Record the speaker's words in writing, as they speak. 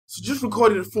So just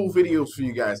recorded a full videos for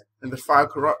you guys, and the file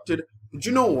corrupted. But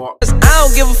you know what? I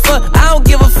don't give a fuck. I don't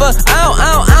give a fuck.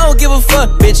 I don't give a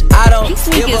fuck, bitch. I don't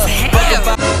give a fuck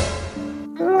about.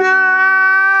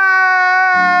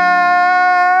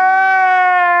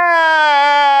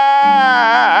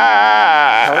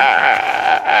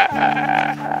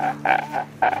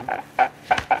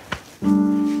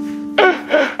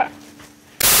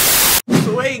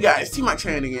 So hey guys, Team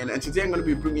China again, and today I'm going to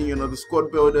be bringing you another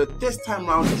squad builder. This time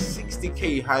around a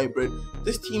 60k hybrid.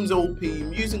 This team's OP.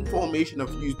 I'm using formation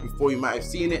I've used before, you might have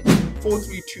seen it.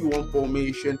 4-3-2-1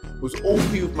 formation. Was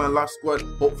OP with my last squad,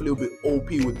 hopefully it'll be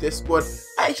OP with this squad.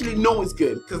 I actually know it's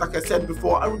good, because like I said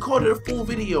before, I recorded a full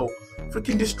video.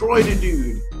 Freaking destroyed the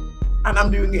dude. And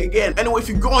I'm doing it again. Anyway, if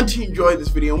you're going to enjoy this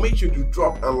video, make sure to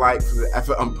drop a like for the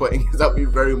effort I'm putting, because that'll be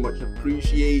very much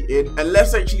appreciated. And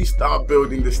let's actually start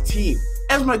building this team.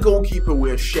 As my goalkeeper, we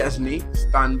have Szczesny,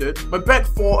 standard. My back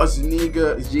four are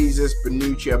Zuniga, Jesus,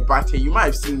 Bonucci, Abate. You might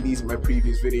have seen these in my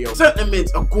previous video. Centre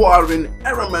mids are Guarin,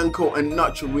 Eramenko, and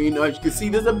Nacherino. As you can see,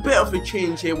 there's a bit of a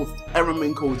change here with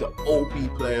Eramenko as an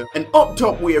OP player. And up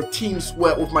top, we have Team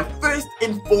Sweat with my first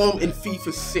inform in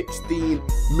FIFA 16.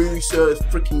 Musa,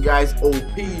 freaking guys,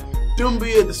 OP.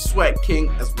 Dumbia, the Sweat King,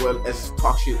 as well as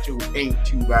Toshic, who ain't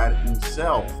too bad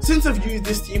himself. Since I've used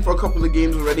this team for a couple of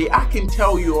games already, I can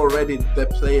tell you already the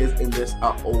players in this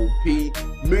are OP.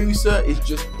 Musa is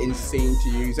just insane to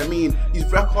use. I mean, his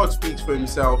record speaks for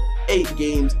himself. 8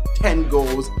 games, 10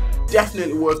 goals.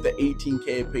 Definitely worth the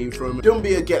 18k paid for him.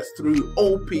 Dumbia gets through.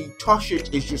 OP.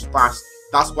 Toshic is just fast.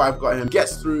 That's why I've got him.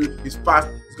 Gets through. He's fast.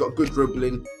 He's got good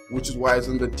dribbling, which is why he's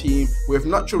on the team. With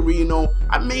Nacherino,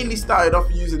 I mainly started off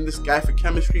using this guy for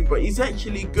chemistry, but he's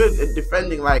actually good at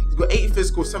defending. Like, he's got 80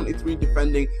 physical, 73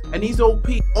 defending, and he's OP.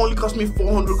 Only cost me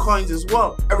 400 coins as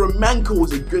well. Eramenko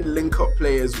is a good link-up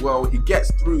player as well. He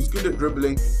gets through, he's good at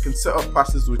dribbling, can set up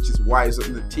passes, which is why he's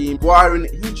on the team. Guarin,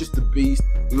 he's just a beast.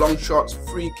 Long shots,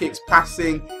 free kicks,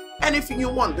 passing. Anything you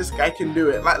want, this guy can do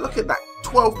it. Like, look at that.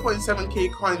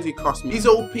 12.7k coins he cost me. He's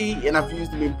OP and I've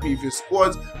used him in previous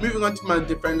squads. Moving on to my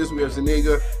defenders, we have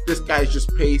Zuniga. This guy is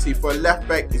just pacey. For a left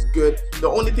back, he's good. The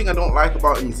only thing I don't like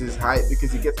about him is his height,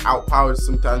 because he gets outpowered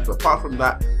sometimes, but apart from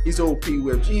that, he's OP.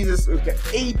 With Jesus, we've got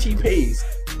 80 pace,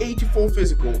 84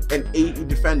 physical, and 80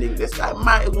 defending. This guy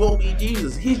might as well be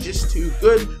Jesus. He's just too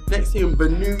good. Next to him,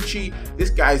 Bonucci.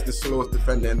 This guy's the slowest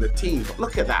defender in the team, but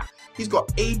look at that. He's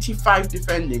got 85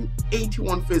 defending,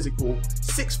 81 physical,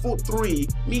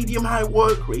 6'3", medium high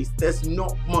work rate. There's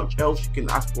not much else you can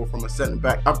ask for from a centre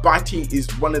back. Abate is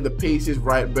one of the paciest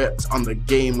right backs on the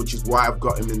game, which is why I've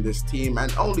got him in this team,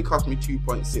 and only cost me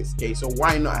 2.6k. So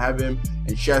why not have him?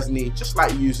 And Szczesny, just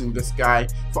like using this guy.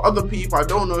 For other people, I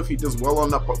don't know if he does well or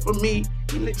not, but for me,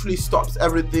 he literally stops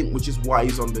everything, which is why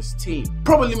he's on this team.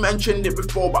 Probably mentioned it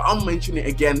before, but I'll mention it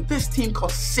again. This team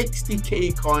costs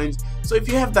 60k coins, so if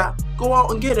you have that, go out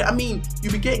and get it. I mean,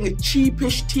 you'll be getting a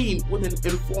cheapish team with an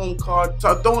inform card,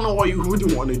 so I don't know why you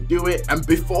wouldn't want to do it. And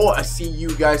before I see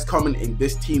you guys commenting,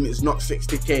 this team is not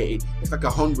 60k, it's like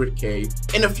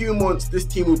 100k. In a few months, this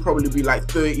team will probably be like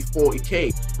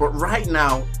 30-40k, but right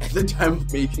now, at the time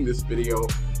of making this video,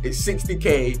 it's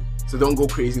 60k. So don't go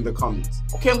crazy in the comments.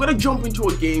 Okay, I'm gonna jump into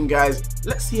a game, guys.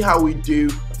 Let's see how we do.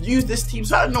 I've used this team,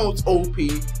 so I know it's OP.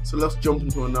 So let's jump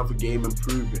into another game and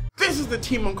prove it. This is the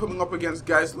team I'm coming up against,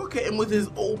 guys. Look at him with his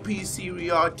OP Serie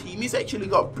A team. He's actually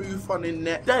got Buffon in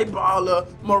net, Dybala,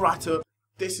 Morata.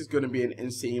 This is gonna be an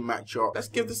insane matchup. Let's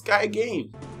give this guy a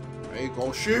game. There you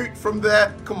go, shoot from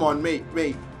there. Come on, mate.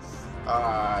 He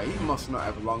must not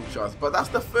have long shots, but that's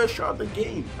the first shot of the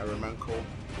game. Eramenko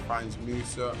finds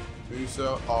Musa,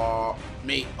 oh,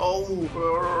 mate,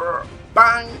 oh,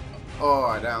 bang,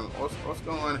 oh, damn, what's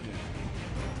going on here?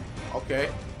 Okay,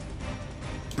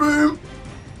 boom.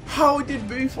 How did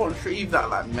Buffon retrieve that?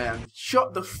 Like, man,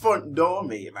 shut the front door,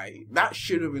 mate. Like, that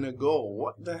should have been a goal.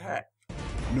 What the heck?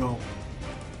 No,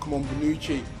 come on,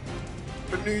 Bonucci,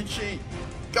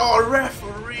 oh,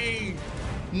 referee.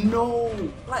 No,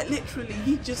 like literally,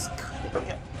 he just couldn't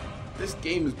get. This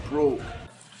game is broke.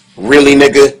 Really,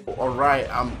 nigga? Alright,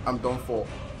 I'm done for.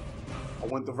 I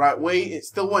went the right way, it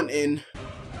still went in.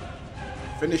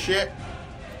 Finish it.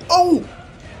 Oh!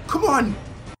 Come on!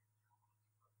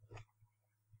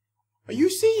 Are you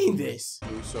seeing this?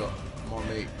 Musa, come on,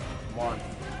 mate. Come on.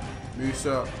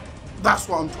 Musa. That's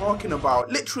what I'm talking about.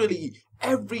 Literally,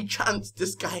 every chance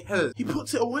this guy has, he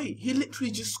puts it away. He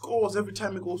literally just scores every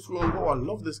time he goes through and goal. I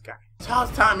love this guy. It's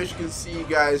half time, as you can see,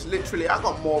 guys. Literally, I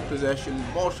got more possession,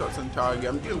 more shots on target.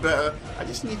 I'm doing better. I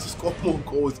just need to score more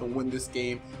goals and win this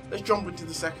game. Let's jump into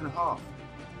the second half.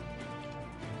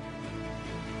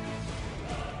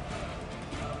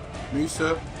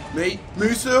 Musa, mate.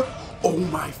 Musa, oh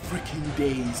my freaking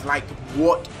days. Like,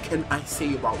 what can I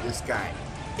say about this guy?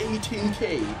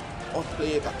 18k, a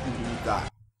player that can do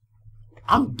that.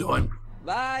 I'm done.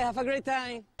 Bye, have a great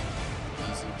time.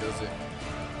 Easy does it.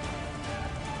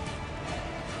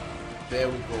 There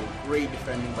we go. Great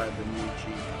defending by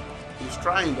Benucci. He's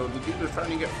trying though. The dude was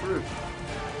trying to get through.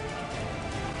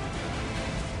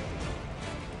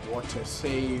 What a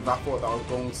save. I thought that was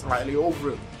going slightly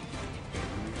over him.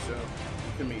 So,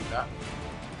 you can make that.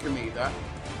 You can make that.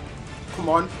 Come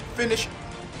on. Finish.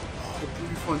 Oh,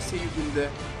 Buffon saved him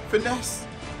there. Finesse.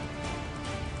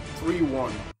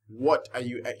 3-1. What are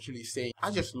you actually saying?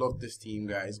 I just love this team,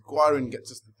 guys. Guarin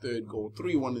gets us the third goal.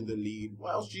 3-1 in the lead.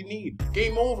 What else do you need?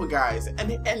 Game over, guys.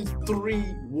 And it ends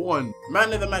 3-1.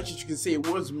 Man of the match, as you can see,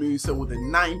 was Musa with a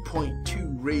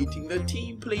 9.2 rating. The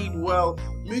team played well.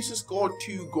 Musa scored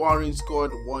 2. Guarin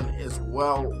scored 1 as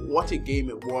well. What a game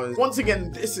it was. Once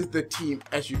again, this is the team,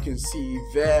 as you can see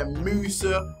there.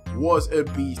 Musa was a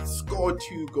beast. Scored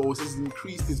 2 goals. Has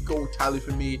increased his goal tally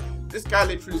for me. This guy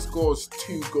literally scores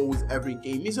 2 goals every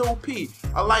game. He's OP.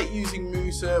 I like using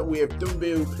Musa. We have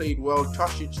Dumbe who played well.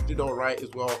 Tosic did alright as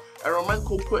well.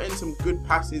 Romanko put in some good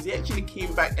passes. He actually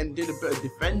came back and did a bit of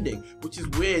defending, which is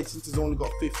weird since he's only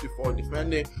got 54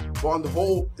 defending. But on the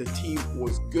whole, the team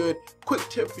was good. Quick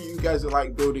tip for you guys who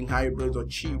like building hybrids or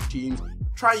cheap teams.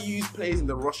 Try use players in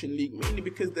the Russian league, mainly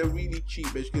because they're really cheap.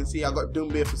 As you can see, I got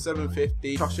Dumbe for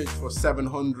 750, Tosic for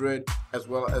 700, as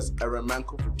well as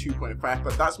Romanko for 2.5.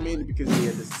 But that's mainly because he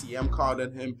had the CM card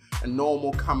on him. A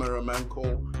normal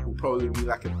Romanko will probably be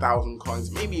like 1,000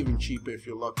 coins, maybe even cheaper if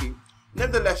you're lucky.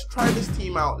 Nevertheless, try this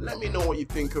team out. Let me know what you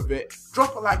think of it.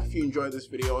 Drop a like if you enjoyed this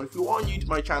video. And if you are new to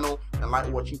my channel and like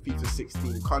watching FIFA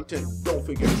 16 content, don't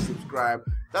forget to subscribe.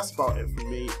 That's about it for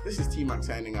me. This is T-Max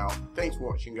signing out. Thanks for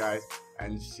watching, guys,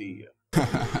 and see ya.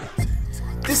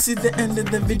 This is the end of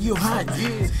the video hype.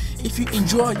 If you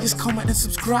enjoyed, just comment and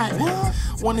subscribe.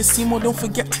 Want to see more? Don't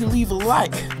forget to leave a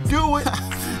like. Do it.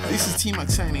 This is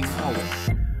T-Max signing out.